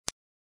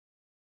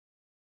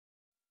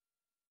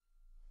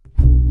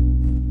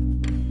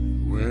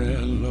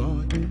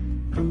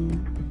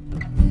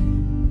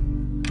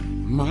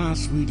my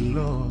sweet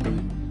Lord.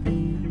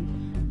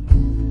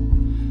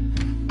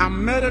 I'm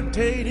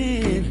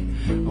meditating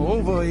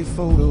over a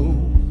photo.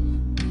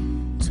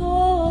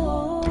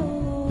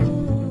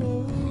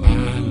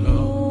 My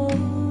Lord,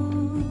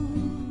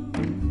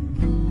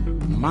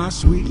 my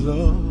sweet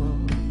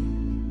Lord,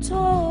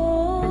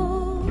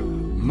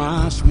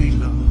 my sweet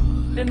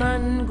Lord. به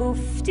من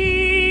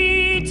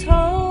گفتی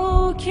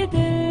تا که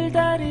دل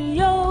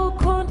دریا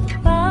کن،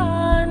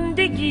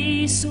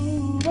 بندگی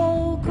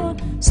سوا کن،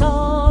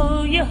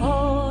 سایه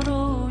ها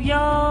رو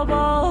یا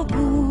با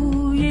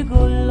بوی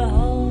گل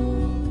ها.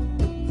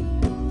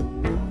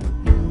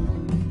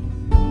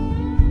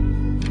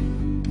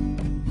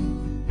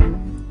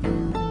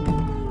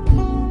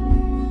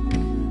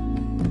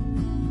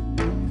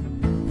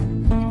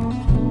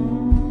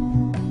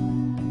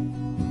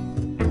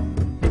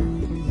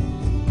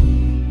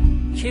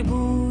 که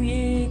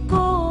بوی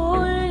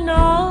گل،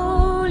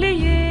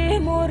 ناله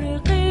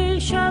مرغ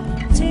شب،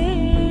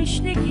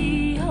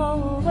 تشنگی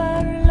ها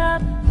بر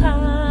لب،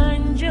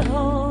 پنجه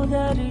ها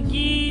در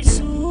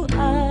گیسو،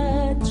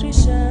 عطر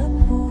شب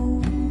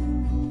بود.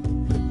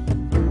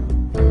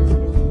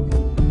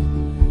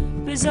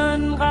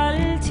 بزن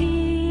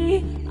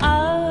غلطی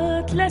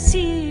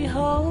اطلسی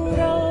ها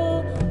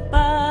را،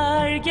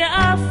 برگ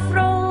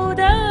افرا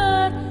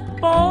در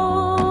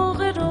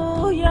باغ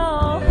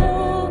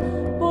رویاها،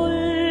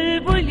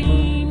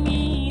 بلبلی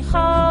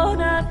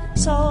میخواند،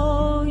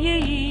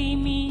 سایه‌ای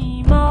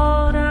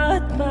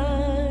میماند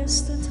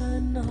مست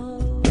تنها.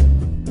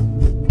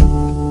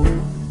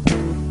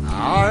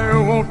 I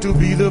want to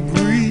be the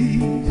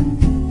breeze,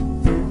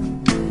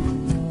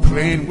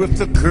 playing with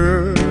the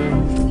curve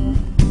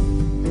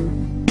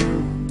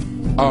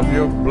of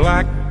your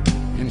black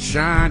and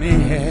shiny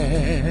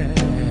hair,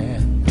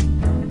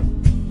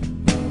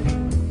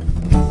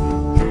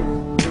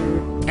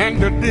 and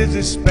the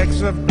dizzy specks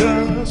of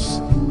dust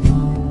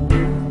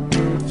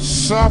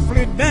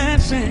softly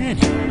dancing,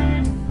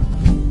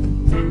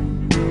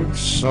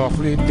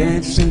 softly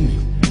dancing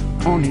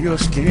on your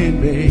skin,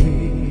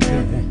 baby.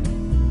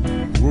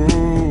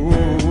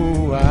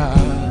 Oh,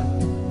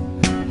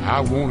 I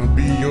wanna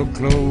be your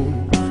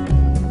clothes,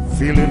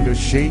 feeling the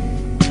shape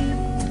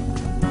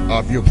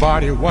of your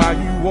body while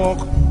you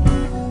walk,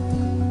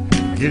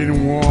 getting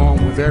warm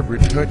with every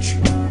touch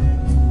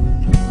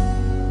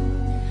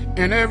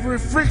and every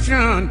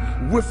friction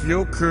with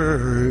your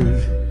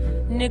curves.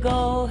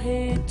 نگاه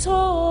تو،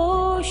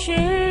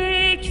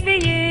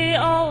 شکوه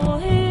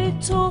آه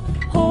تو،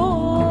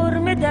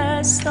 حرم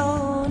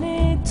دستان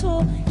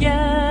تو،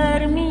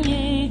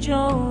 گرمی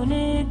جان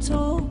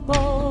تو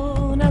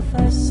با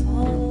نفس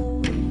ها.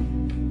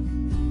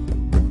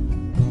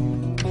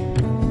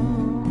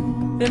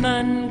 به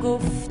من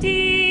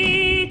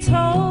گفتی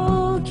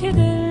تا که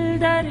دل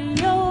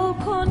دریا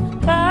کن،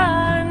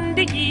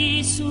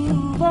 بندگی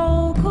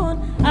سوا کن،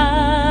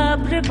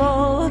 ابر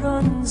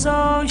باران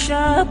زا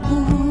شب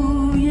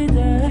بوی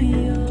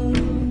دریا.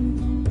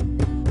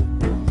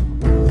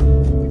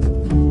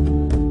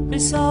 به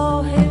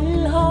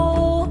ساحل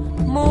ها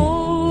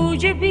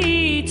موج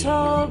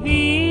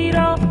بی‌تابی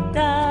را،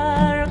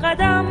 در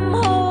قدم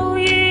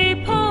های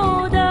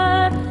پا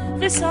در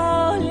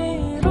وصال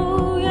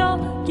رویا،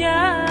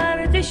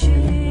 گردش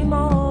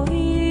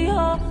ماهی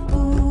ها،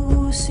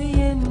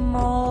 بوسه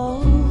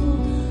ما،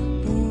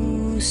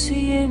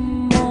 بوسه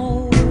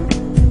ما.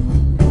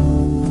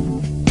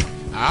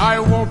 I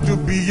want to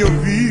be your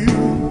view,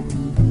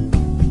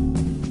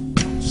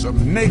 some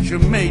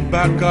nature made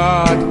by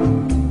God,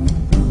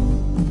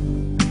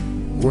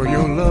 where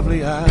your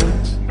lovely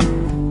eyes,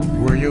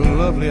 where your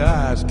lovely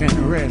eyes can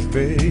rest,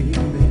 baby.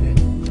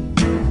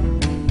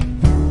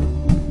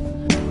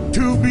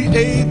 To be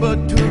able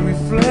to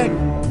reflect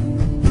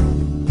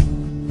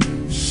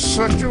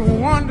such a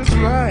wondrous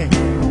light,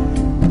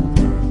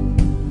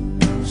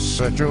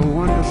 such a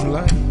wondrous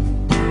light,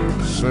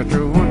 such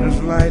a wondrous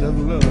light of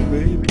love,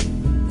 baby,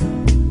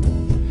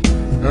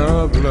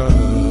 of love.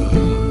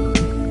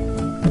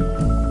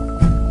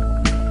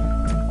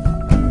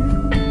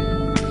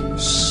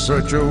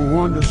 Such a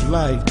wondrous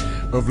light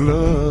of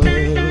love.